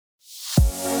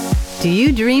Do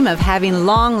you dream of having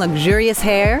long, luxurious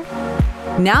hair?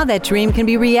 Now that dream can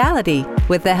be reality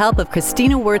with the help of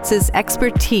Christina Wurtz's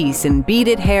expertise in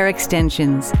beaded hair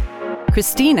extensions.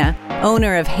 Christina,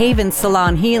 owner of Haven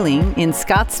Salon Healing in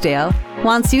Scottsdale,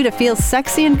 wants you to feel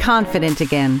sexy and confident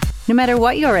again, no matter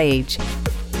what your age.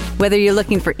 Whether you're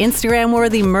looking for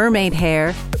Instagram-worthy mermaid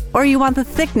hair or you want the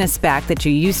thickness back that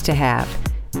you used to have,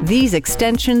 these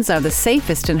extensions are the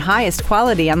safest and highest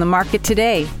quality on the market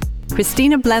today.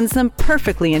 Christina blends them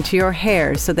perfectly into your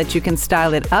hair so that you can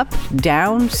style it up,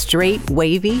 down, straight,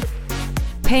 wavy.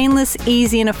 Painless,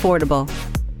 easy, and affordable.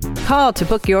 Call to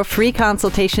book your free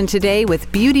consultation today with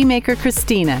Beauty Maker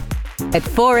Christina at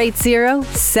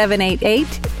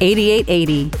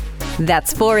 480-788-8880.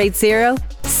 That's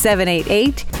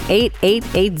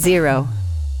 480-788-8880.